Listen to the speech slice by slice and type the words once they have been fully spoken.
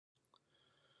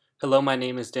Hello, my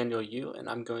name is Daniel Yu, and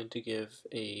I'm going to give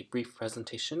a brief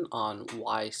presentation on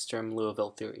why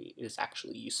Sturm-Liouville theory is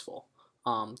actually useful.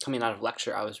 Coming out of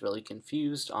lecture, I was really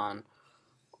confused on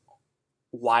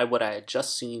why what I had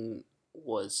just seen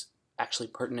was actually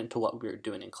pertinent to what we were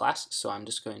doing in class, so I'm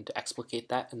just going to explicate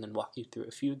that and then walk you through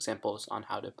a few examples on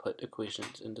how to put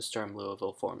equations into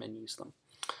Sturm-Liouville form and use them.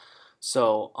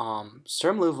 So,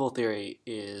 Sturm-Liouville theory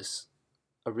is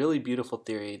a really beautiful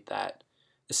theory that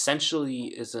essentially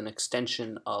is an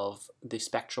extension of the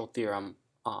spectral theorem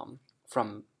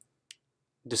from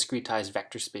discretized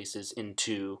vector spaces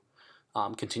into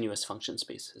continuous function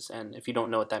spaces. And if you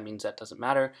don't know what that means, that doesn't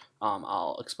matter.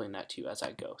 I'll explain that to you as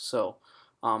I go. So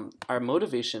our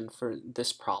motivation for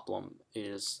this problem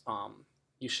is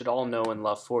you should all know and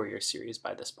love Fourier series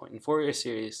by this point. In Fourier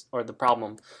series, or the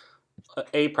problem,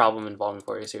 a problem involving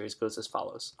Fourier series goes as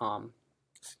follows.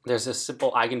 There's a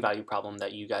simple eigenvalue problem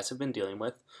that you guys have been dealing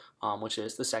with, which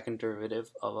is the second derivative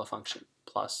of a function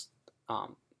plus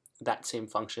that same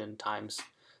function times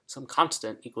some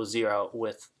constant equals 0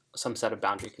 with some set of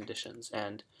boundary conditions.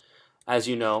 And as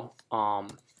you know,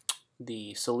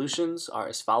 the solutions are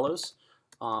as follows.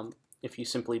 If you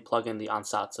simply plug in the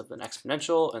ansatz of an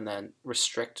exponential and then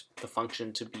restrict the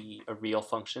function to be a real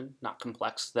function, not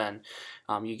complex, then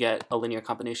you get a linear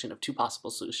combination of two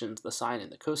possible solutions, the sine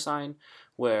and the cosine,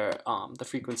 where the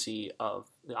frequency of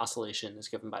the oscillation is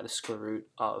given by the square root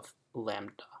of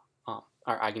lambda,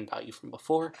 our eigenvalue from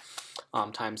before,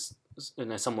 times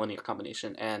in some linear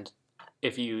combination. And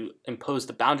if you impose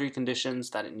the boundary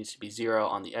conditions that it needs to be 0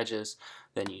 on the edges,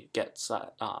 then you get the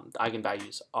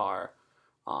eigenvalues are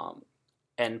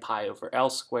n pi over L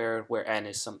squared, where n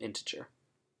is some integer.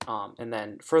 And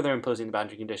then further imposing the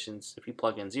boundary conditions, if you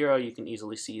plug in 0, you can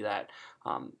easily see that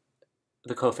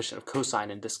the coefficient of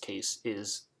cosine in this case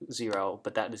is 0,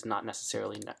 but that is not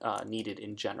necessarily needed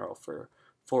in general for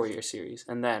Fourier series.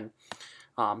 And then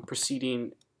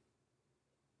proceeding,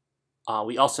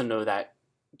 we also know that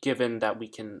given that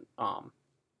we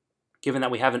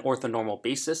have an orthonormal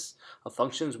basis of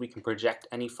functions, we can project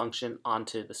any function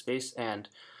onto the space, and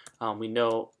we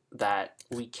know that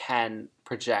we can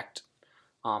project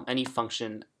any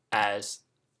function as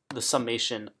the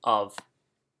summation of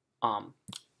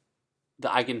the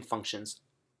eigenfunctions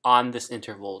on this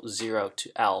interval 0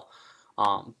 to L.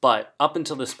 But up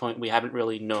until this point, we haven't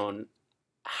really known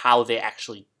how they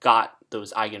actually got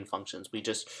those eigenfunctions. We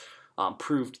just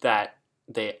proved that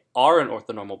they are an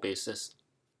orthonormal basis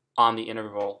on the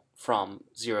interval from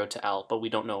 0 to L, but we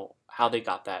don't know how they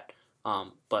got that.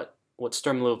 But what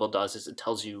Sturm-Liouville does is it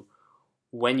tells you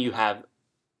when you have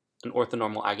an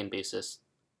orthonormal eigenbasis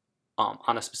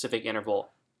on a specific interval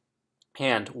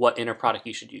and what inner product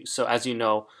you should use. So as you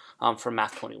know from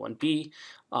Math 21b,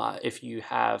 if you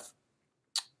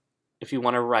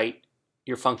want to write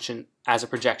your function as a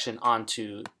projection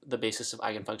onto the basis of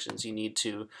eigenfunctions, you need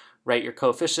to write your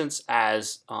coefficients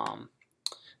as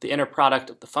the inner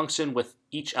product of the function with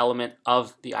each element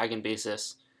of the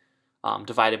eigenbasis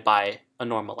divided by a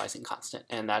normalizing constant,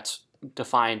 and that's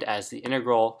defined as the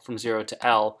integral from 0 to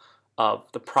L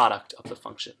of the product of the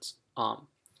functions.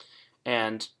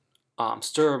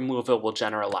 Sturm-Liouville will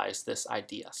generalize this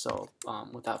idea. So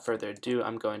without further ado,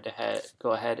 I'm going to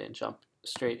go ahead and jump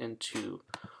straight into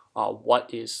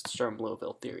what is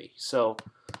Sturm-Liouville theory. So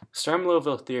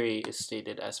Sturm-Liouville theory is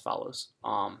stated as follows.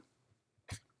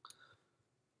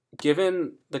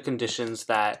 Given the conditions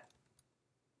that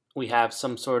we have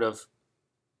some sort of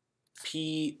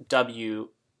P, W,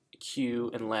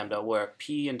 Q, and lambda, where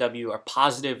P and W are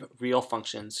positive real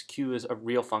functions, Q is a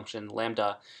real function,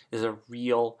 lambda is a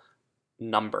real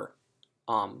number,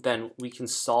 then we can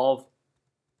solve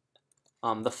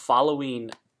the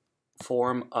following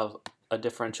form of a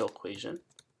differential equation.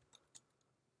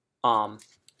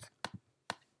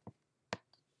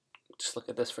 Just look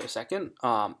at this for a second.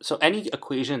 So any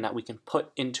equation that we can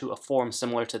put into a form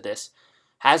similar to this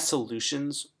has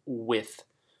solutions with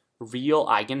real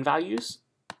eigenvalues,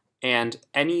 and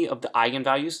any of the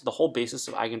eigenvalues, the whole basis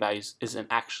of eigenvalues is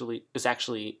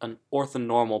actually an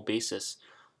orthonormal basis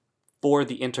for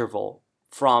the interval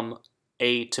from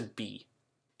A to B.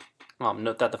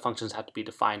 Note that the functions have to be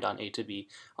defined on A to B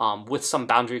with some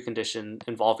boundary condition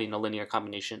involving a linear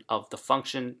combination of the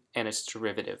function and its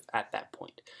derivative at that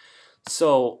point.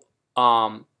 So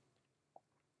you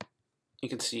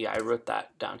can see I wrote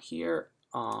that down here.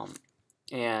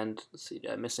 And let's see,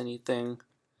 did I miss anything?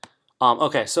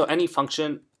 Okay, so any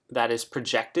function that is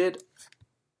projected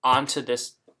onto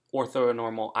this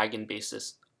orthonormal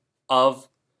eigenbasis of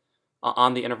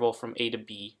on the interval from A to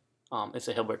B, it's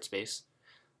a Hilbert space.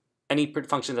 Any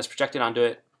function that's projected onto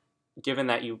it, given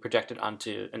that you project it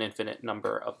onto an infinite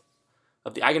number of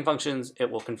of the eigenfunctions,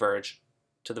 it will converge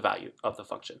to the value of the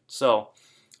function. So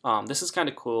this is kind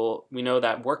of cool. We know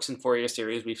that works in Fourier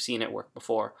series. We've seen it work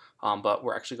before, but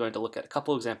we're actually going to look at a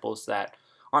couple examples that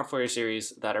aren't Fourier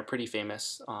series that are pretty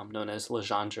famous, known as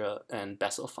Legendre and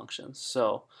Bessel functions.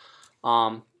 So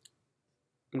I'm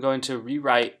going to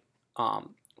rewrite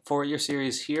Fourier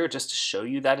series here just to show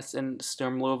you that it's in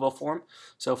Sturm-Liouville form.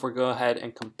 So if we go ahead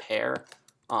and compare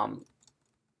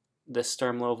this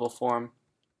Sturm-Liouville form,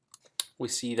 we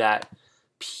see that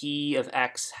p of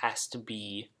x has to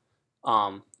be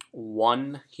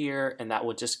 1 here, and that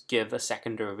would just give a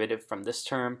second derivative from this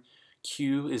term.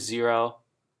 Q is 0,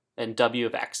 and w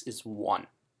of x is 1.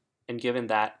 And given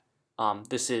that,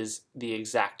 this is the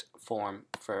exact form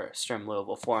for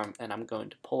Sturm-Liouville form, and I'm going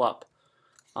to pull up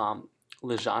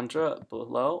Legendre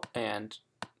below, and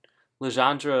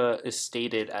Legendre is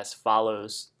stated as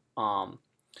follows.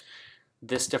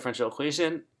 This differential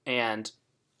equation, and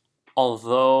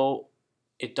although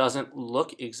it doesn't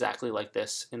look exactly like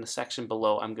this, in the section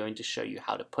below I'm going to show you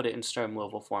how to put it in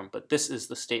Sturm-Liouville form, but this is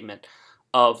the statement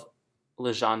of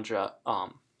Legendre,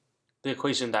 the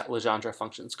equation that Legendre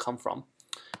functions come from.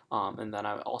 And then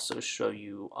I will also show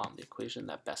you the equation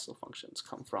that Bessel functions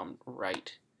come from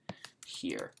right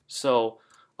here. So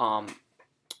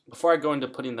before I go into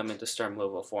putting them into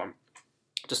Sturm-Liouville form,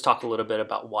 just talk a little bit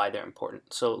about why they're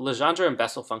important. So Legendre and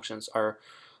Bessel functions are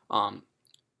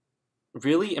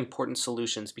really important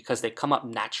solutions because they come up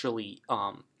naturally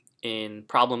in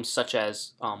problems such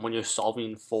as when you're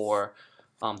solving for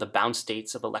the bound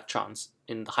states of electrons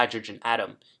in the hydrogen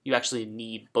atom. You actually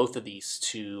need both of these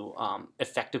to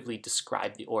effectively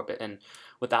describe the orbit, and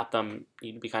without them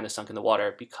you'd be kind of sunk in the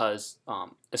water because,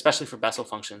 especially for Bessel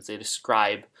functions, they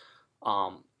describe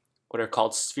what are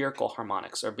called spherical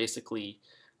harmonics, or basically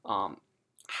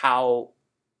how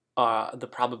the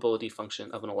probability function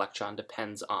of an electron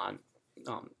depends on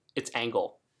its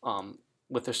angle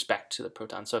with respect to the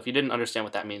proton. So if you didn't understand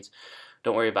what that means,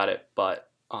 don't worry about it, but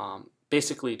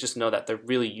basically just know that they're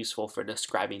really useful for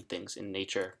describing things in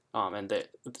nature, and that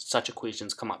such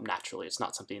equations come up naturally. It's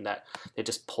not something that they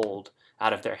just pulled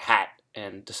out of their hat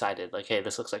and decided, like, hey,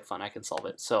 this looks like fun, I can solve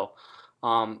it. So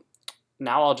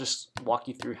now I'll just walk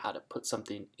you through how to put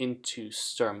something into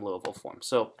Sturm-Liouville form.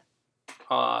 So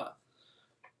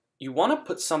you want to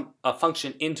put a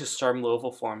function into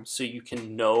Sturm-Liouville form so you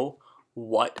can know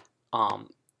what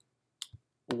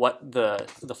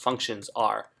the functions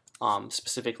are,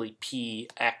 specifically p,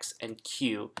 x, and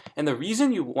q. And the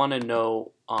reason you want to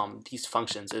know these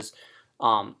functions is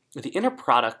the inner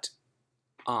product,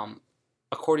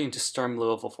 according to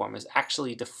Sturm-Liouville form, is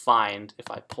actually defined. If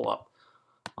I pull up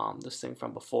this thing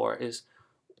from before, is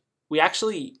we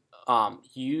actually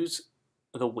use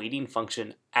the weighting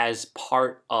function as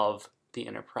part of the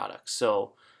inner product.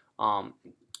 So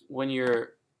when you're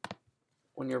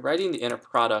writing the inner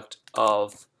product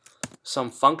of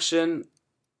some function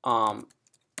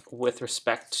with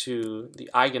respect to the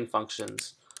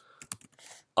eigenfunctions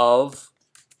of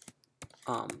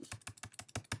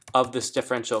this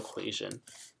differential equation,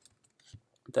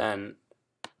 then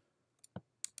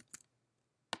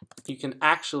you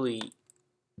actually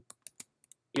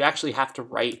have to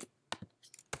write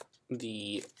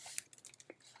the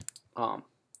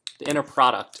inner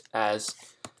product as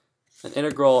an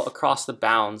integral across the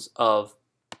bounds of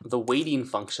the weighting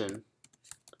function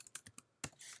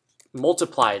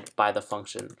multiplied by the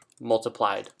function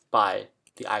multiplied by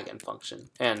the eigenfunction.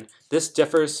 And this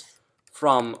differs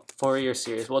from Fourier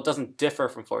series. Well, it doesn't differ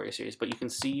from Fourier series, but you can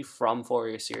see from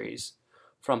Fourier series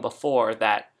from before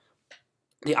that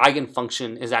the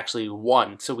eigenfunction is actually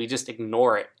 1, so we just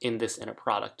ignore it in this inner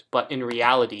product. But in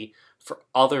reality, for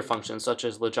other functions such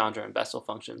as Legendre and Bessel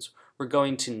functions, we're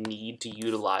going to need to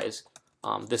utilize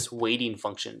this weighting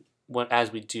function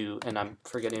as we do, and I'm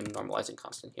forgetting the normalizing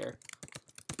constant here,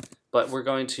 but we're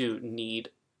going to need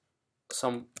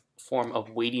some form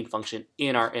of weighting function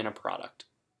in our inner product.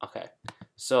 Okay,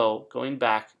 so going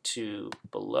back to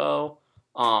below,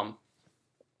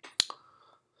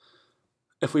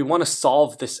 if we want to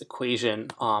solve this equation,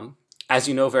 as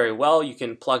you know very well, you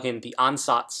can plug in the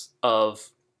ansatz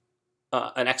of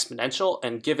an exponential,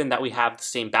 and given that we have the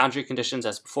same boundary conditions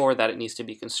as before, that it needs to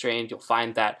be constrained, you'll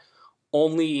find that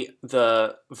only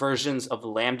the versions of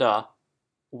lambda,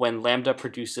 when lambda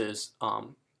produces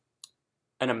an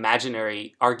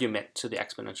imaginary argument to the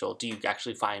exponential, do you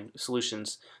actually find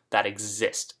solutions that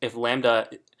exist. If lambda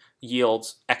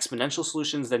yields exponential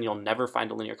solutions, then you'll never find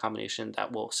a linear combination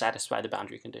that will satisfy the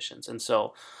boundary conditions. And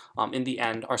so in the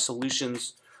end, our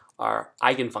solutions, our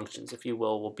eigenfunctions, if you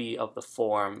will be of the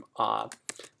form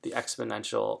the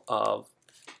exponential of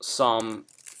some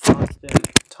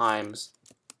constant times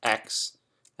x,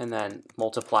 and then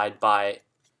multiplied by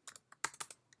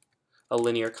a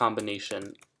linear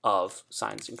combination of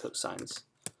sines and cosines,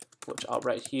 which I'll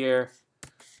write here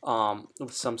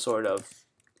with some sort of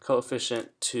coefficient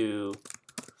to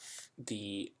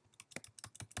the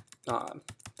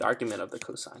argument of the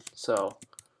cosine. So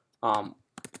I'm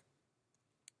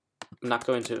not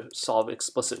going to solve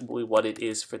explicitly what it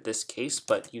is for this case,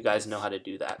 but you guys know how to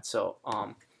do that. So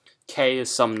k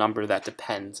is some number that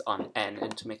depends on n,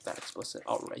 and to make that explicit,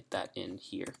 I'll write that in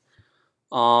here.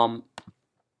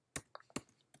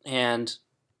 And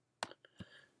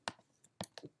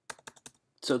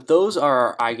so those are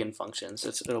our eigenfunctions.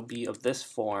 It'll be of this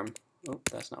form. Oh,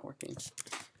 that's not working.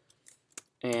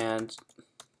 And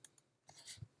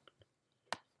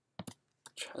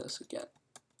try this again.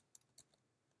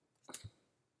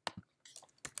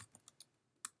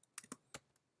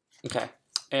 Okay,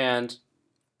 and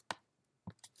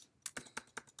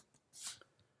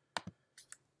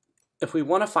if we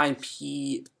want to find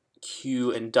P,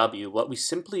 Q, and W, what we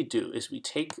simply do is we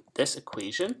take this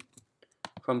equation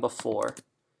from before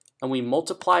and we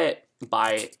multiply it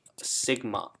by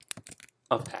sigma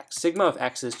of x. Sigma of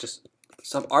x is just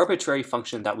some arbitrary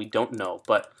function that we don't know,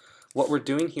 but what we're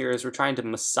doing here is we're trying to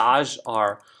massage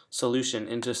our solution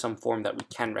into some form that we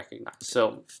can recognize.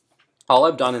 So all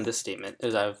I've done in this statement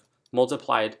is I've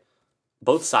multiplied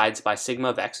both sides by sigma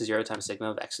of x. 0 times sigma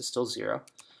of x is still 0.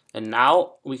 And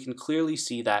now we can clearly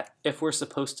see that if we're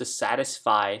supposed to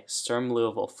satisfy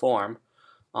Sturm-Liouville form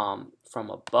from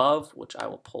above, which I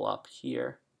will pull up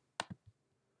here,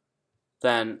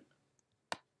 then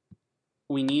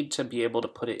we need to be able to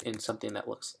put it in something that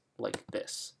looks like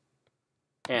this.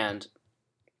 And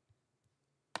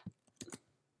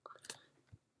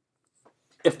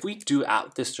if we do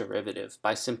out this derivative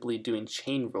by simply doing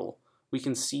chain rule, we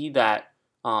can see that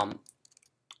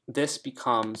this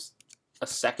becomes a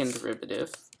second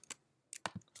derivative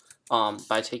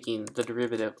by taking the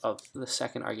derivative of the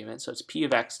second argument. So it's p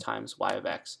of x times y of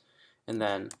x, and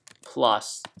then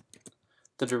plus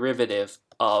the derivative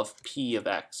of p of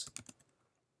x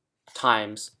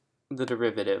times the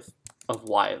derivative of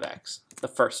y of x, the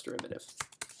first derivative.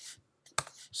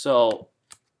 So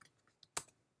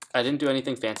I didn't do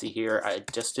anything fancy here. I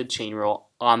just did chain rule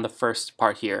on the first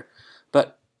part here.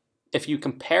 But if you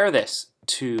compare this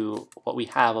to what we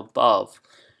have above,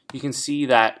 you can see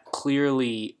that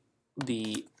clearly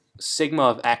the sigma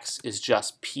of x is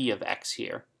just p of x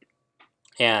here.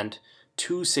 And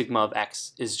 2 sigma of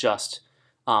x is just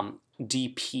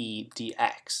dp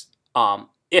dx.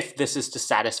 If this is to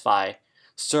satisfy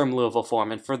Sturm-Liouville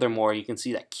form, and furthermore, you can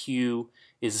see that q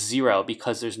is 0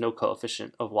 because there's no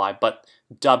coefficient of y, but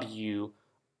w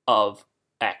of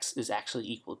x is actually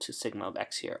equal to sigma of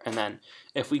x here. And then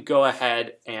if we go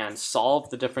ahead and solve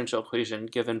the differential equation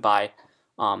given by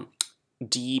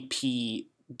dp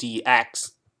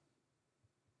dx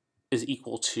is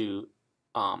equal to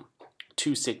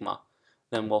 2 sigma,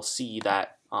 then we'll see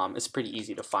that it's pretty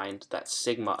easy to find that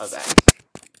sigma of x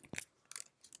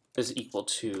is equal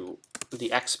to the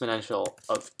exponential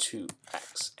of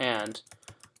 2x. And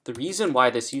the reason why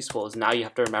this is useful is now you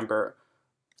have to remember,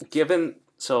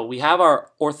 so we have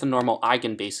our orthonormal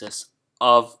eigenbasis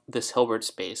of this Hilbert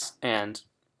space, and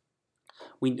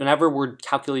whenever we're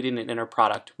calculating an inner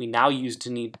product, we now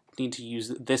need to use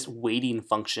this weighting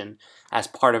function as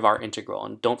part of our integral.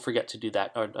 And don't forget to do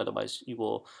that, or otherwise you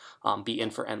will be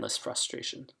in for endless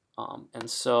frustration. And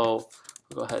so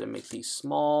I'll go ahead and make these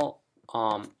small.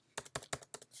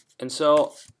 And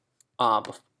so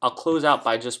I'll close out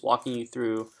by just walking you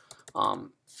through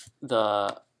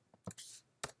the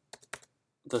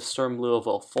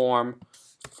Sturm-Liouville form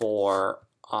for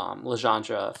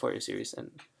Legendre, Fourier series, and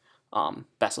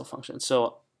Bessel functions.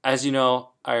 So as you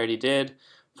know, I already did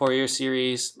Fourier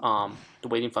series. The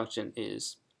weighting function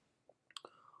is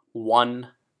 1,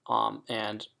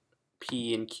 and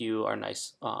p and q are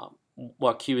nice.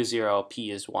 Well, q is 0, p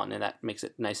is 1, and that makes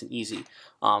it nice and easy.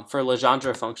 For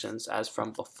Legendre functions, as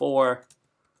from before,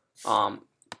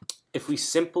 if we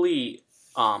simply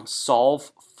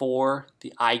solve for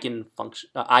the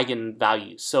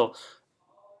eigenvalues, so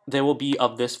they will be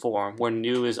of this form, where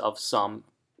nu is of some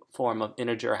form of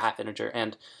integer or half integer,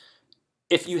 and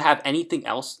if you have anything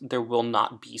else, there will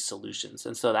not be solutions,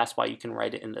 and so that's why you can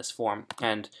write it in this form.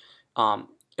 And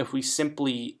if we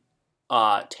simply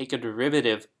take a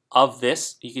derivative of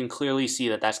this, you can clearly see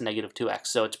that that's negative 2x.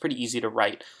 So it's pretty easy to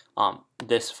write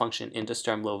this function into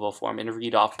Sturm-Liouville form and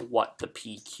read off what the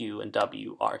p, q, and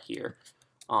w are here.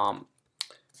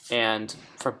 And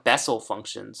for Bessel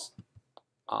functions,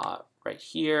 right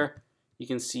here, you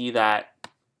can see that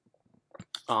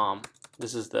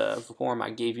This is the form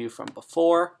I gave you from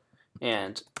before,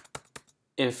 and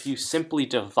if you simply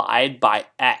divide by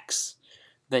x,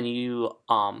 then you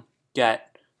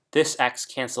get this x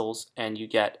cancels, and you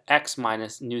get x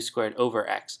minus nu squared over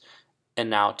x, and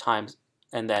now times,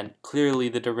 and then clearly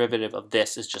the derivative of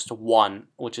this is just 1,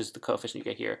 which is the coefficient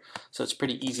you get here. So it's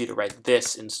pretty easy to write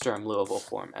this in Sturm-Liouville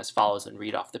form as follows and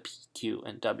read off the p, q,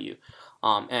 and w.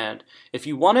 And if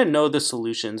you want to know the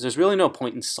solutions, there's really no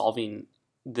point in solving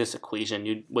this equation.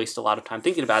 You'd waste a lot of time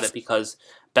thinking about it because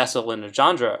Bessel and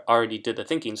Legendre already did the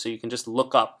thinking, so you can just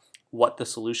look up what the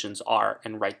solutions are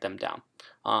and write them down.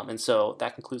 And so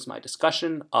that concludes my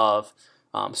discussion of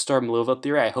Sturm-Liouville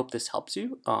theory. I hope this helps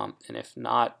you, and if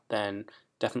not, then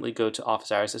definitely go to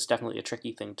office hours. It's definitely a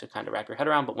tricky thing to kind of wrap your head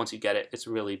around, but once you get it, it's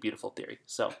a really beautiful theory.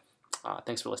 So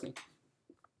thanks for listening.